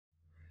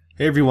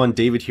Hey everyone,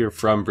 David here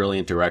from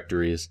Brilliant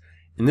Directories.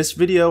 In this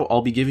video,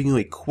 I'll be giving you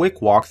a quick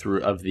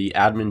walkthrough of the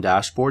admin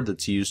dashboard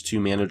that's used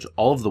to manage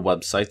all of the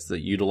websites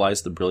that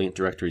utilize the Brilliant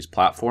Directories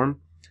platform.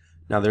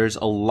 Now there's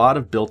a lot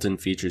of built-in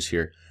features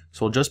here,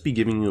 so I'll just be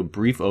giving you a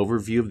brief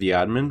overview of the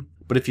admin,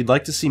 but if you'd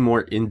like to see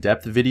more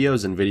in-depth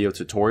videos and video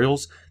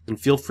tutorials, then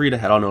feel free to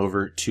head on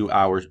over to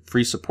our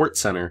free support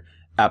center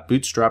at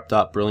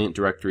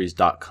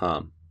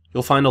bootstrap.brilliantdirectories.com.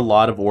 You'll find a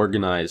lot of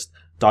organized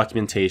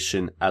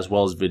documentation as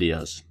well as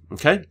videos.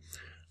 Okay,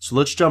 so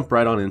let's jump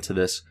right on into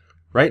this.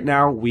 Right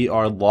now we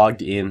are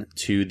logged in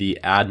to the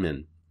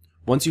admin.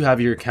 Once you have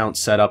your account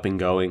set up and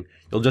going,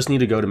 you'll just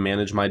need to go to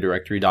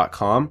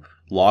managemydirectory.com,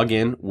 log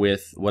in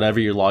with whatever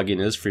your login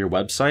is for your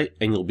website,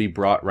 and you'll be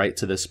brought right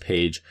to this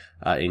page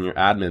in your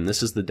admin.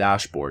 This is the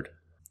dashboard.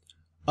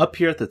 Up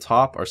here at the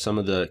top are some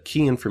of the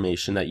key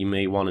information that you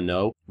may want to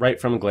know right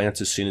from a glance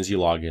as soon as you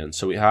log in.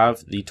 So we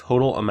have the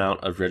total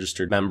amount of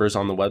registered members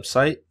on the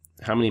website,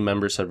 how many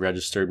members have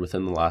registered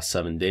within the last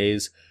 7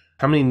 days,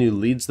 how many new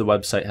leads the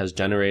website has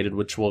generated,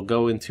 which we'll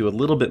go into a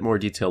little bit more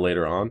detail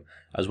later on,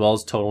 as well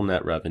as total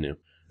net revenue.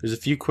 There's a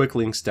few quick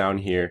links down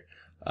here,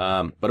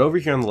 but over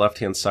here on the left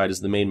hand side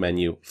is the main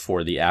menu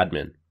for the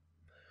admin.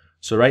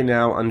 So right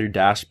now under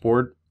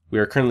dashboard, we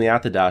are currently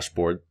at the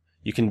dashboard.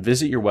 You can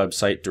visit your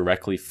website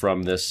directly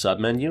from this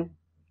submenu,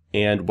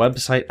 and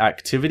website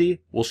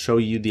activity will show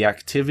you the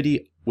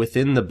activity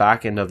within the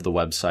back end of the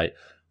website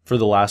for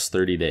the last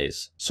 30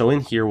 days. So in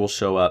here will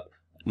show up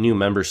new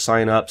member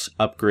signups,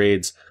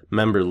 upgrades,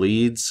 member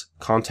leads,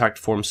 contact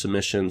form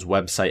submissions,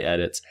 website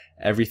edits,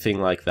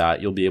 everything like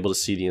that. You'll be able to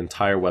see the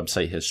entire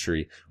website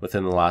history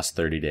within the last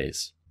 30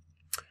 days.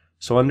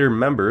 So under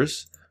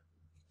members,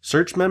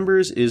 search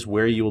members is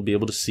where you will be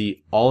able to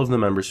see all of the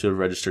members who have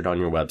registered on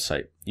your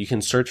website. You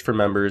can search for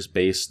members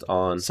based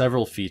on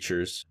several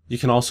features. You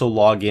can also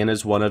log in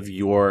as one of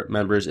your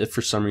members if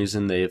for some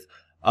reason they've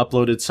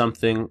uploaded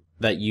something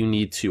that you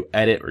need to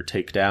edit or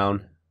take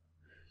down.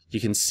 You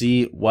can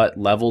see what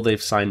level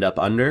they've signed up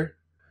under,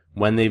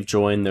 when they've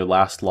joined, their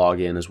last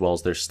login, as well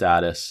as their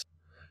status,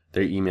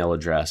 their email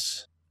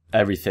address,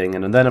 everything.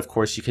 And then of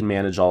course you can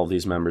manage all of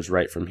these members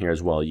right from here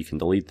as well. You can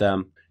delete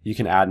them, you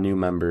can add new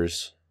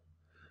members.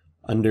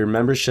 Under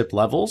membership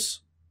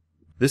levels,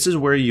 this is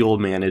where you'll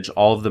manage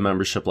all of the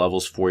membership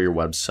levels for your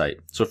website.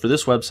 So for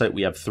this website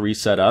we have 3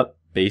 set up: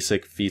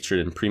 basic, featured,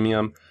 and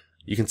premium.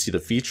 You can see the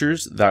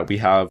features that we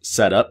have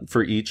set up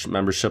for each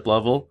membership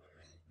level,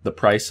 the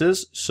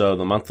prices, so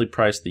the monthly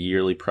price, the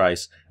yearly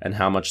price, and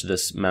how much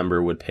this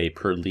member would pay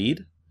per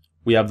lead.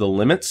 We have the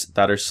limits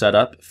that are set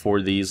up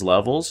for these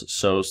levels.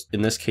 So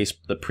in this case,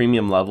 the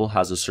premium level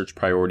has a search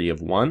priority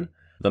of 1.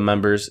 The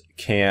members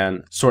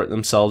can sort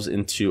themselves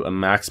into a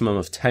maximum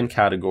of 10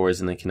 categories,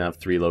 and they can have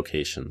 3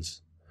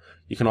 locations.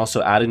 You can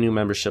also add a new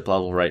membership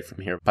level right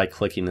from here by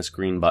clicking this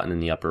green button in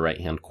the upper right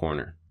hand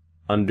corner.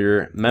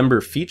 Under member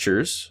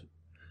features,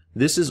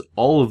 this is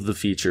all of the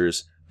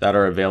features that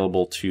are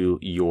available to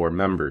your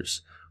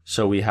members.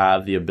 So we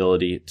have the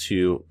ability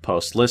to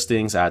post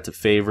listings, add to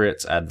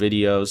favorites, add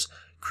videos,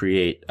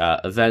 create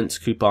events,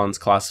 coupons,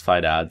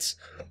 classified ads,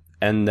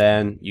 and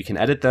then you can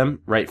edit them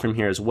right from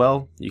here as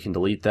well. You can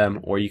delete them,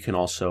 or you can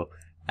also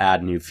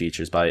add new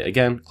features by,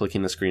 again,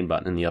 clicking this green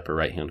button in the upper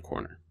right hand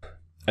corner.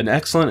 An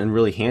excellent and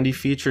really handy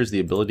feature is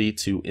the ability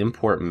to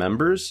import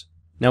members.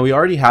 Now we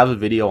already have a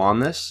video on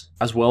this,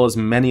 as well as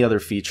many other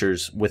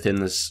features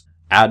within this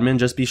admin.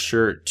 Just be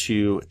sure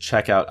to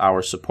check out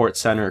our support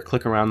center,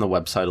 click around the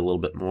website a little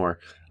bit more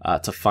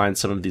to find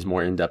some of these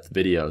more in-depth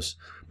videos.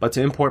 But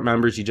to import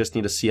members, you just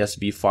need a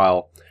CSV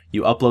file.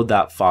 You upload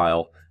that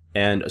file,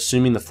 and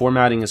assuming the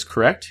formatting is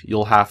correct,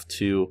 you'll have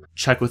to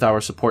check with our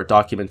support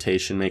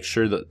documentation, make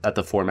sure that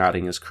the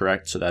formatting is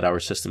correct so that our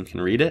system can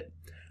read it.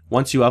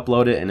 Once you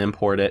upload it and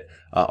import it,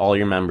 all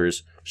your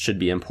members should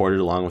be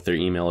imported along with their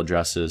email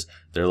addresses,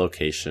 their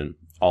location,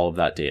 all of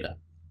that data.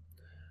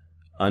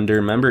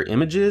 Under member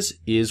images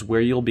is where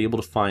you'll be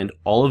able to find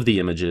all of the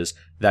images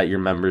that your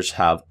members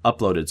have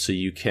uploaded. So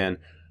you can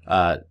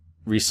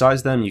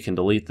resize them, you can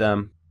delete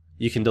them,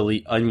 you can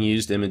delete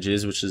unused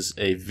images, which is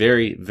a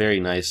very,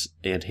 very nice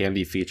and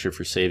handy feature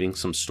for saving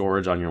some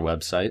storage on your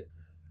website.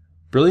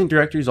 Brilliant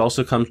Directories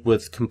also comes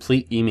with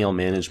complete email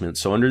management.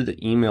 So under the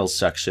emails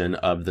section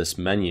of this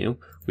menu,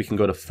 we can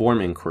go to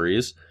form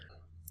inquiries.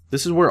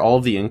 This is where all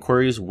of the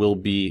inquiries will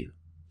be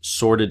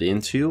sorted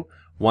into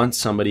once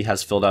somebody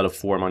has filled out a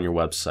form on your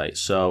website.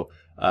 So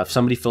if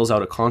somebody fills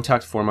out a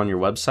contact form on your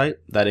website,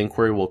 that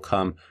inquiry will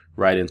come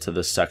right into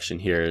this section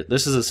here.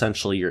 This is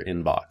essentially your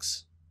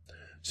inbox.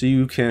 So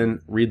you can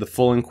read the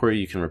full inquiry,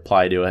 you can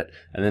reply to it,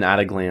 and then at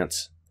a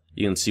glance,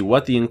 you can see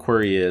what the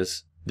inquiry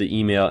is, the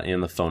email,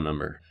 and the phone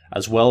number,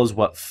 as well as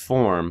what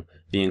form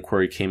the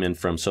inquiry came in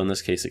from. So in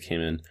this case, it came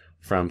in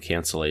from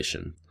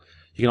cancellation.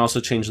 You can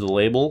also change the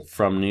label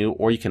from new,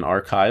 or you can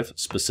archive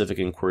specific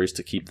inquiries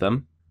to keep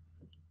them.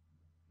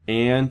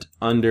 And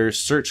under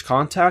search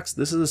contacts,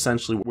 this is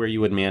essentially where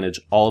you would manage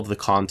all of the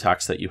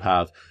contacts that you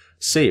have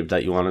saved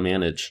that you want to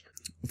manage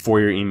for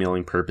your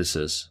emailing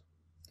purposes.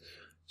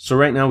 So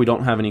right now we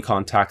don't have any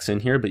contacts in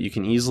here, but you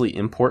can easily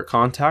import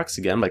contacts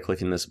again by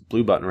clicking this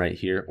blue button right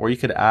here, or you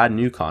could add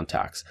new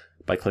contacts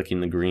by clicking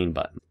the green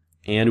button.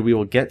 And we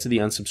will get to the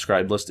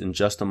unsubscribe list in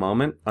just a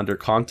moment. Under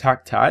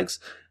contact tags,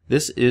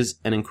 this is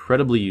an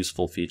incredibly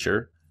useful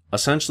feature.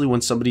 Essentially,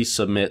 when somebody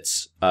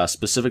submits a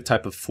specific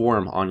type of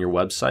form on your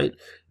website,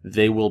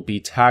 they will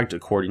be tagged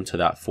according to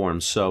that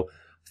form. So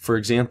for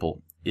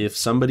example, if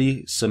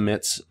somebody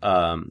submits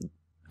an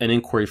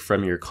inquiry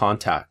from your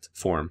contact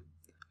form,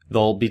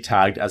 they'll be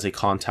tagged as a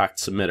contact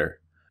submitter.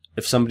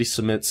 If somebody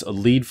submits a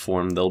lead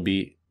form, they'll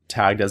be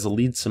tagged as a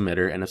lead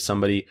submitter. And if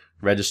somebody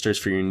registers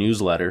for your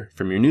newsletter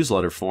from your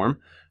newsletter form,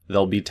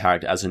 they'll be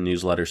tagged as a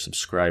newsletter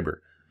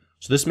subscriber.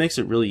 So this makes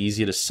it really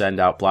easy to send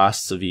out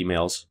blasts of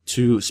emails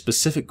to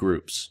specific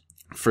groups.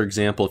 For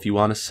example, if you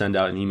want to send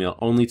out an email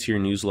only to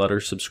your newsletter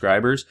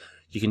subscribers,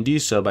 you can do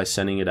so by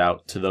sending it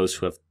out to those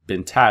who have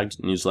been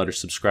tagged newsletter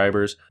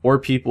subscribers, or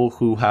people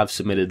who have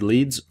submitted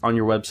leads on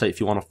your website. If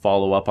you want to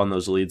follow up on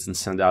those leads and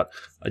send out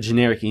a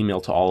generic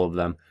email to all of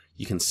them,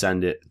 you can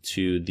send it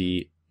to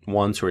the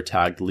ones who are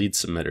tagged lead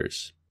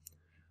submitters.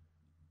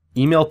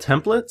 Email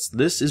templates.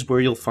 This is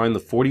where you'll find the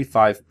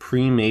 45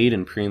 pre-made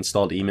and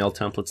pre-installed email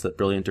templates that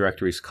Brilliant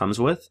Directories comes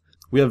with.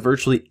 We have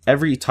virtually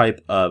every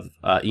type of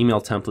email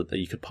template that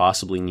you could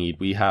possibly need.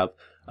 We have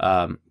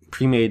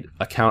pre-made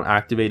account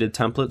activated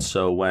templates,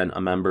 so when a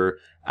member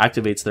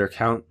activates their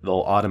account, they'll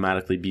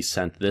automatically be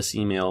sent this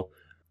email.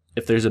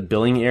 If there's a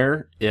billing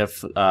error,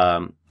 if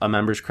a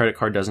member's credit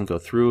card doesn't go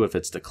through, if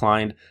it's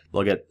declined,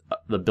 they'll get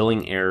the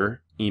billing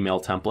error email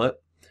template.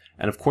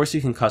 And of course,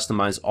 you can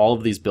customize all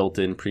of these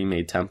built-in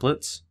pre-made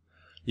templates.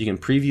 You can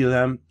preview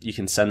them, you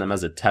can send them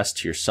as a test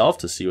to yourself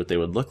to see what they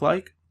would look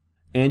like.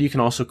 And you can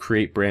also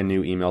create brand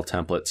new email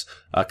templates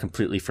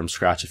completely from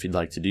scratch if you'd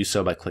like to do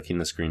so by clicking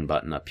this green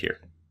button up here.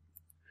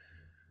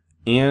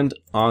 And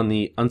on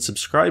the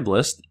unsubscribe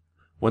list,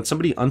 when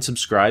somebody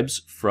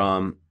unsubscribes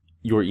from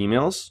your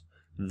emails,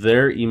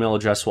 their email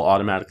address will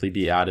automatically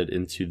be added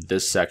into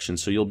this section.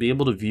 So you'll be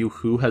able to view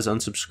who has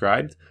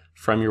unsubscribed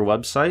from your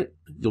website.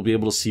 You'll be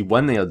able to see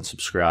when they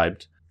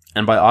unsubscribed.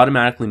 And by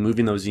automatically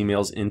moving those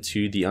emails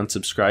into the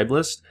unsubscribe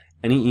list,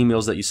 any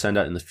emails that you send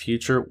out in the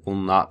future will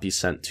not be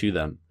sent to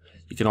them.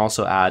 You can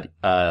also add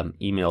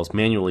emails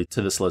manually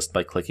to this list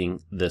by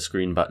clicking this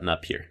green button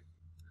up here.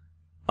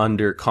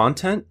 Under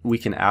content, we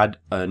can add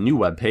a new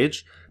web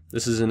page.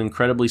 This is an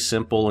incredibly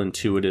simple,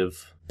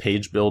 intuitive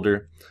page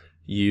builder.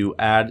 You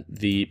add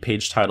the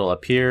page title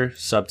up here,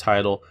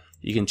 subtitle.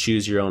 You can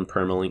choose your own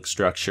permalink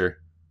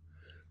structure.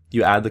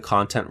 You add the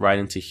content right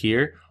into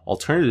here.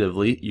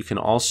 Alternatively, you can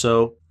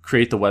also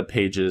create the web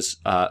pages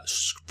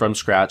from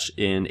scratch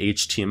in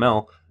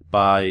HTML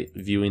by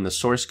viewing the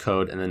source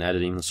code and then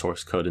editing the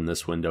source code in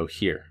this window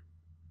here.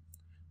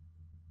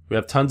 We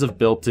have tons of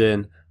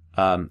built-in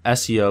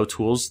SEO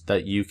tools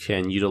that you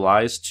can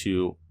utilize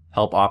to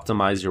help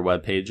optimize your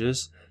web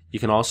pages. You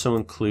can also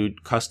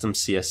include custom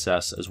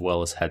CSS as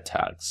well as head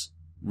tags.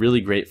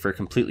 Really great for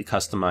completely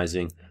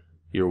customizing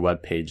your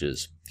web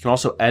pages. You can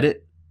also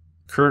edit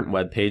current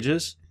web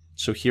pages.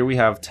 So here we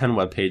have 10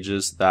 web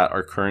pages that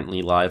are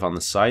currently live on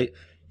the site.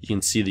 You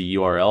can see the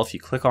URL. If you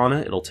click on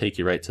it, it'll take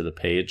you right to the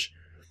page.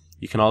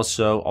 You can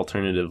also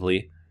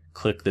alternatively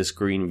click this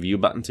green view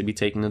button to be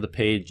taken to the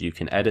page. You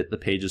can edit the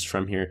pages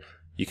from here.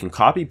 You can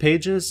copy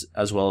pages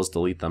as well as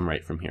delete them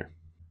right from here.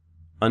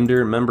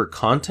 Under member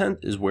content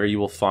is where you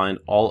will find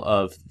all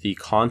of the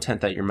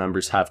content that your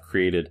members have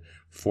created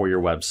for your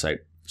website.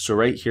 So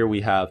right here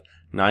we have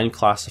 9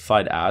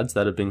 classified ads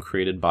that have been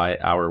created by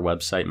our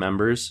website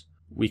members.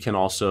 We can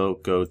also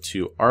go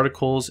to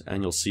articles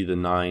and you'll see the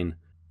 9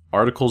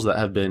 articles that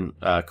have been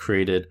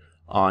created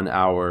on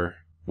our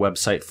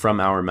website from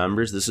our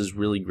members. This is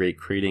really great,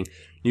 creating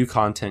new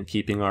content,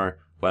 keeping our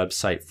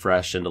website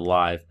fresh and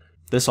alive.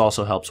 This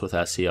also helps with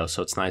SEO,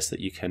 so it's nice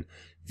that you can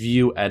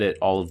view, edit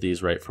all of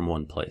these right from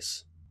one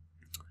place.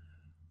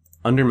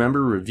 Under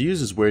member reviews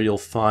is where you'll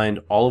find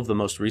all of the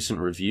most recent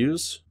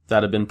reviews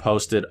that have been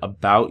posted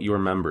about your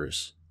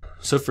members.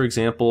 So for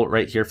example,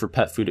 right here for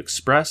Pet Food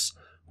Express,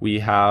 we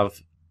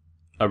have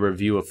a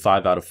review of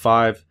 5 out of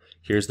 5.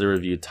 Here's the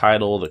review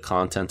title, the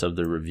content of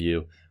the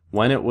review,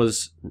 when it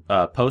was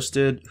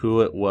posted,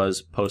 who it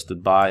was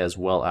posted by, as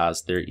well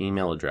as their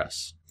email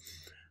address.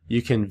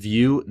 You can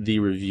view the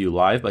review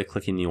live by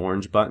clicking the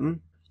orange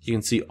button. You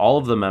can see all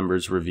of the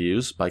members'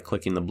 reviews by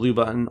clicking the blue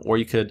button, or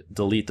you could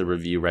delete the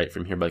review right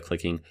from here by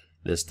clicking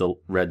this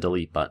red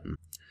delete button.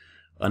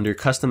 Under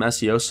custom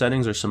SEO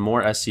settings are some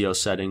more SEO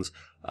settings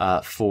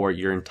for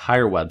your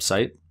entire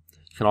website.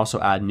 You can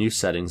also add new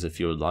settings if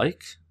you would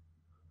like.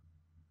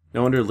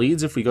 Now under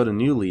leads, if we go to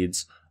new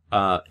leads,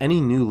 any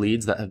new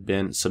leads that have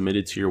been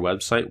submitted to your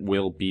website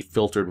will be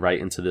filtered right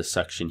into this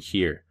section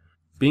here.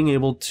 Being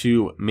able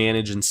to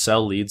manage and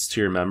sell leads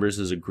to your members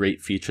is a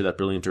great feature that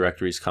Brilliant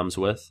Directories comes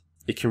with.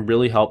 It can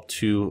really help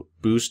to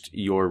boost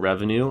your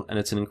revenue, and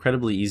it's an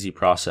incredibly easy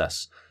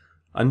process.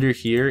 Under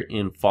here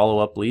in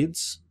follow-up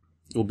leads,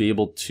 you'll be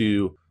able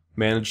to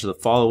manage the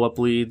follow-up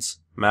leads.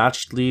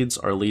 Matched leads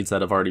are leads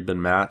that have already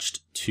been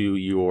matched to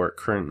your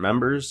current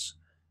members.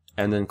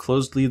 and then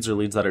closed leads are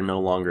leads that are no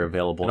longer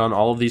available. And on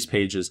all of these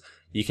pages,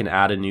 you can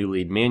add a new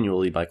lead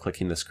manually by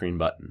clicking this green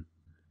button.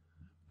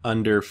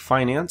 Under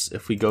Finance,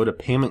 if we go to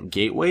Payment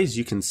Gateways,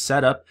 you can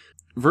set up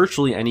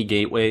virtually any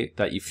gateway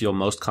that you feel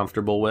most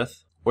comfortable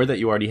with or that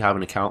you already have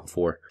an account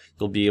for.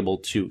 You'll be able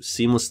to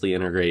seamlessly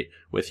integrate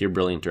with your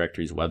Brilliant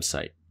Directories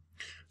website.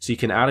 So you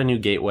can add a new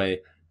gateway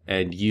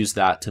and use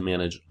that to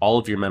manage all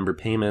of your member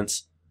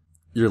payments,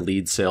 your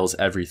lead sales,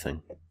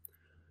 everything.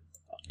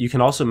 You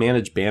can also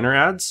manage banner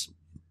ads.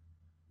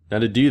 Now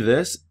to do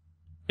this,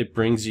 it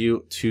brings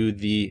you to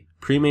the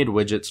pre-made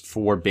widgets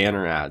for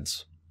banner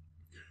ads.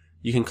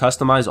 You can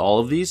customize all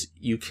of these.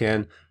 You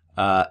can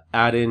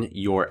add in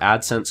your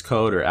AdSense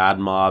code or ad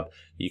mob.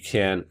 You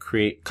can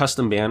create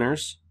custom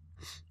banners.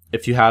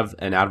 If you have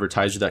an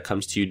advertiser that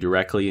comes to you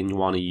directly and you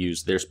want to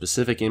use their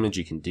specific image,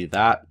 you can do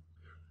that.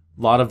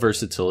 A lot of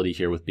versatility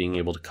here with being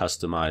able to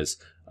customize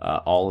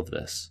all of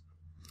this.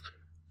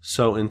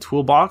 So in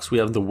Toolbox, we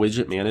have the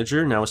Widget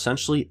Manager. Now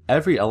essentially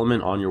every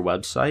element on your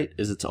website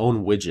is its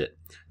own widget.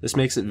 This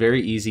makes it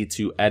very easy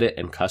to edit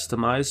and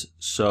customize.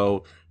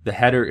 So the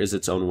header is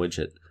its own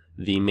widget.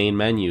 The main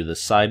menu, the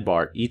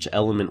sidebar, each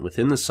element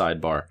within the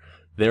sidebar,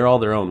 they're all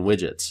their own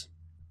widgets.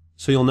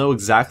 So you'll know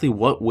exactly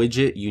what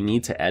widget you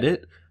need to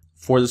edit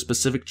for the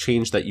specific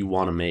change that you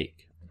want to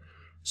make.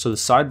 So the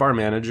Sidebar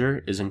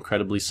Manager is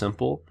incredibly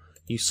simple.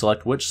 You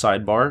select which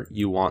sidebar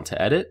you want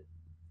to edit,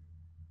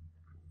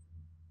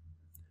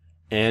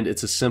 and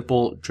it's a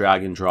simple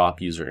drag and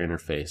drop user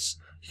interface.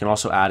 You can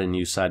also add a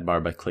new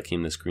sidebar by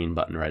clicking this green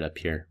button right up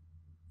here.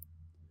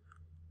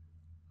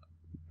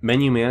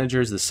 Menu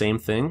Manager is the same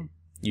thing.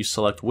 You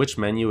select which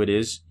menu it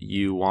is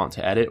you want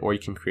to edit, or you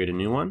can create a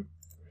new one.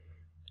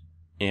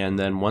 And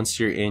then once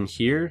you're in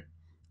here,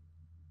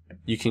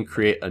 you can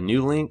create a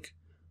new link.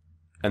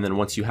 And then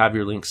once you have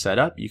your link set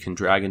up, you can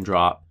drag and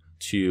drop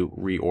to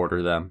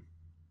reorder them,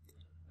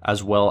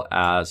 as well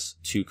as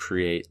to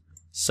create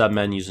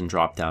submenus and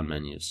drop-down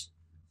menus.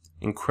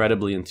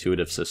 Incredibly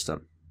intuitive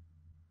system.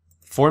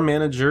 Form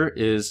Manager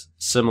is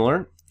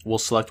similar. We'll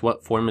select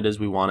what form it is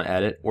we want to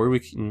edit, or we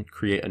can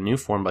create a new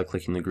form by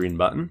clicking the green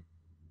button.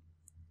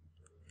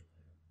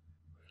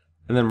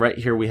 And then right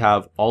here we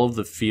have all of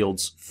the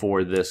fields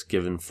for this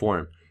given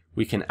form.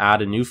 We can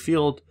add a new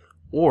field,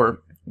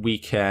 or we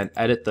can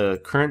edit the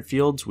current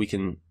fields. We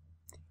can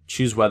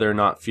choose whether or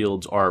not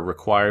fields are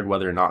required,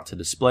 whether or not to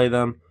display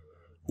them.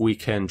 We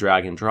can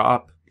drag and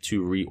drop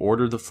to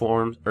reorder the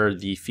forms or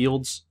the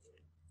fields.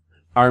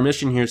 Our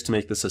mission here is to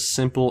make this as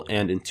simple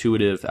and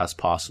intuitive as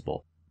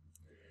possible.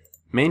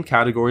 Main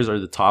categories are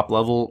the top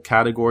level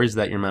categories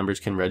that your members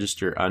can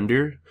register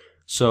under.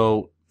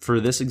 So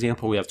for this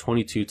example, we have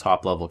 22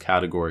 top level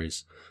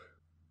categories.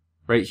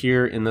 Right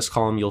here in this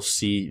column, you'll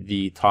see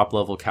the top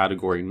level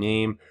category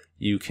name.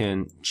 You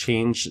can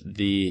change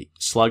the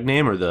slug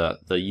name or the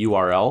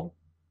URL.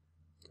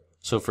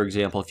 So for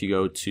example, if you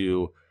go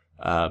to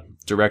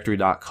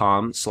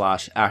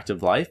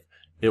directory.com/activelife,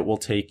 it will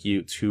take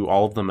you to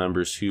all of the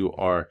members who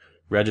are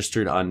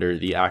registered under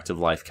the Active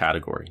Life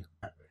category.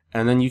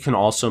 And then you can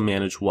also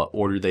manage what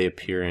order they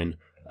appear in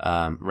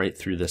right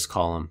through this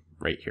column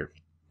right here.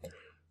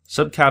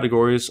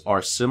 Subcategories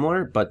are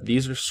similar, but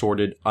these are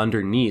sorted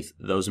underneath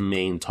those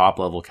main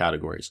top-level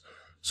categories.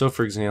 So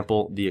for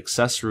example, the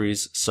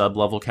accessories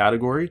sub-level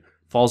category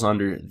falls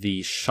under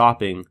the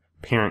shopping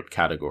parent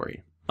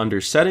category.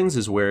 Under settings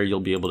is where you'll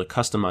be able to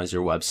customize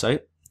your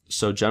website.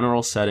 So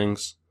general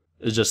settings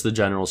is just the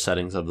general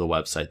settings of the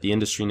website. The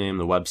industry name,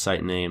 the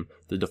website name,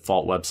 the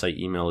default website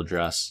email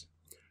address.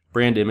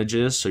 Brand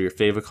images, so your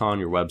favicon,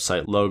 your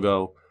website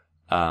logo,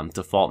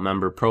 default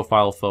member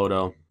profile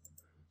photo.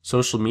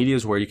 Social media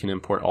is where you can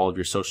import all of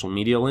your social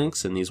media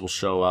links, and these will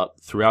show up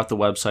throughout the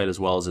website as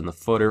well as in the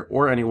footer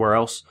or anywhere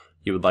else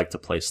you would like to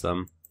place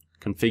them.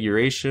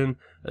 Configuration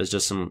is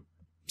just some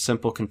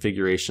simple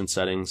configuration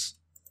settings.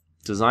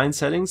 Design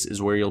settings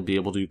is where you'll be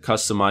able to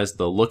customize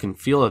the look and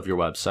feel of your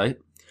website.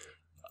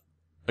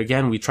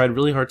 Again, we tried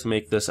really hard to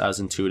make this as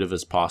intuitive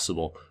as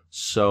possible.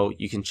 So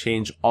you can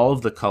change all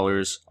of the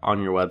colors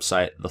on your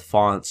website, the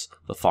fonts,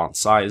 the font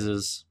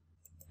sizes,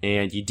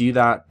 and you do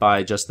that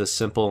by just this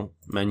simple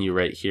menu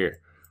right here.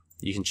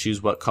 You can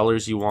choose what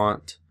colors you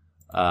want,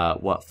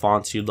 what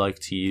fonts you'd like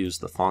to use,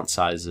 the font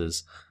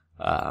sizes.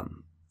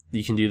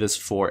 You can do this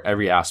for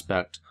every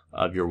aspect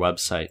of your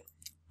website.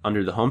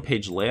 Under the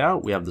homepage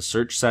layout, we have the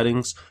search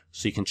settings,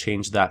 so you can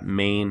change that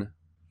main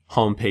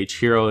homepage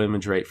hero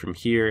image right from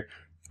here.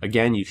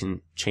 Again, you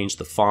can change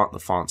the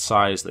font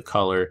size, the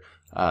color,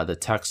 the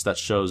text that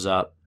shows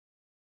up.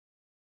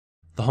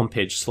 The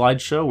homepage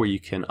slideshow, where you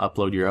can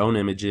upload your own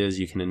images,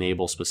 you can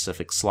enable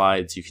specific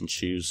slides, you can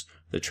choose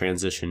the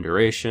transition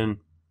duration,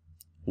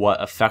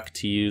 what effect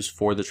to use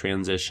for the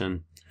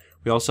transition.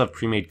 We also have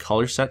pre-made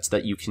color sets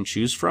that you can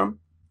choose from.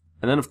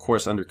 And then of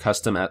course under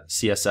custom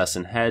CSS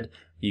and head,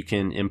 you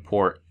can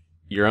import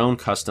your own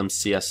custom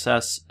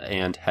CSS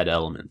and head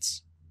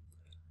elements.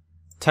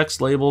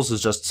 Text labels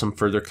is just some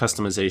further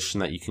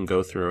customization that you can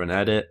go through and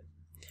edit.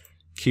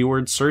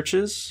 Keyword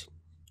searches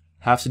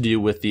have to do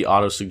with the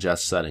auto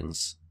suggest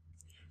settings.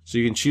 So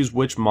you can choose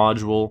which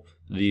module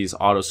these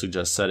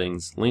auto-suggest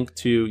settings link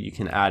to. You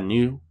can add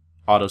new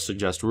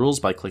auto-suggest rules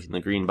by clicking the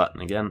green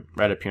button again,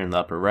 right up here in the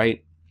upper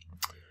right.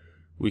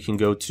 We can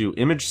go to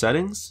image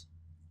settings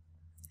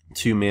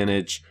to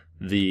manage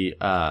the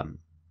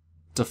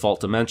default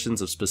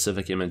dimensions of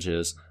specific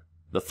images,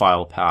 the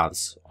file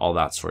paths, all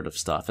that sort of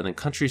stuff. And then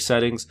country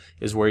settings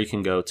is where you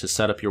can go to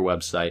set up your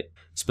website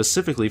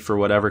specifically for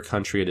whatever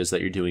country it is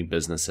that you're doing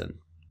business in.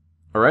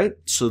 All right,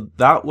 so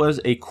that was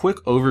a quick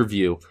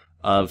overview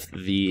of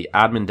the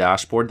admin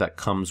dashboard that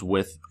comes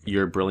with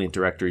your Brilliant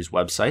Directories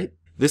website.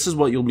 This is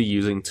what you'll be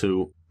using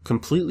to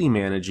completely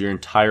manage your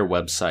entire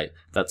website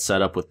that's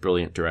set up with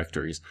Brilliant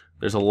Directories.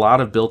 There's a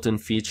lot of built-in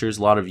features,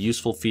 a lot of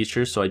useful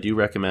features, so I do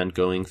recommend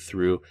going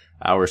through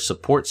our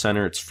support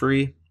center. It's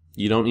free.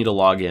 You don't need to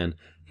log in.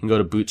 You can go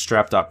to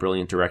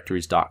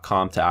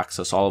bootstrap.brilliantdirectories.com to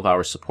access all of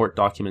our support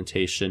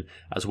documentation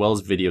as well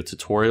as video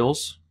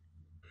tutorials.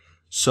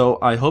 So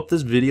I hope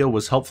this video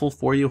was helpful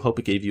for you. Hope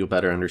it gave you a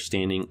better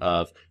understanding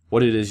of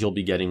what it is you'll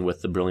be getting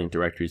with the Brilliant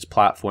Directories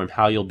platform,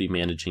 how you'll be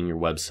managing your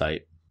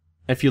website.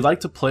 If you'd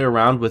like to play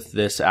around with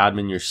this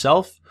admin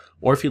yourself,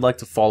 or if you'd like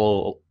to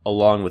follow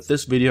along with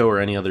this video or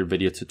any other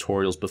video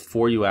tutorials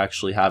before you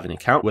actually have an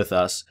account with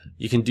us,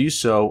 you can do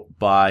so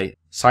by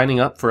signing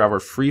up for our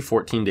free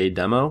 14-day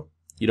demo.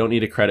 You don't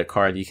need a credit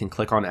card. You can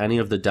click on any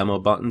of the demo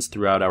buttons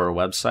throughout our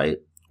website,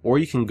 or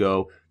you can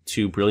go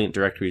to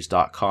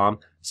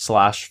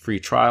brilliantdirectories.com/free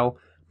trial,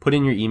 put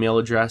in your email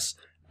address,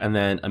 and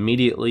then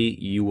immediately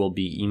you will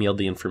be emailed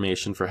the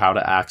information for how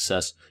to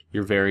access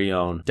your very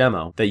own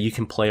demo that you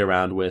can play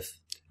around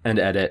with and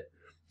edit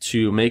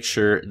to make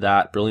sure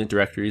that Brilliant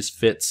Directories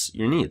fits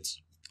your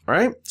needs. All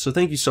right, so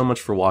thank you so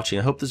much for watching.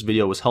 I hope this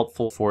video was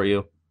helpful for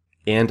you,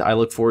 and I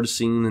look forward to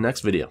seeing you in the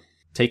next video.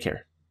 Take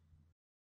care.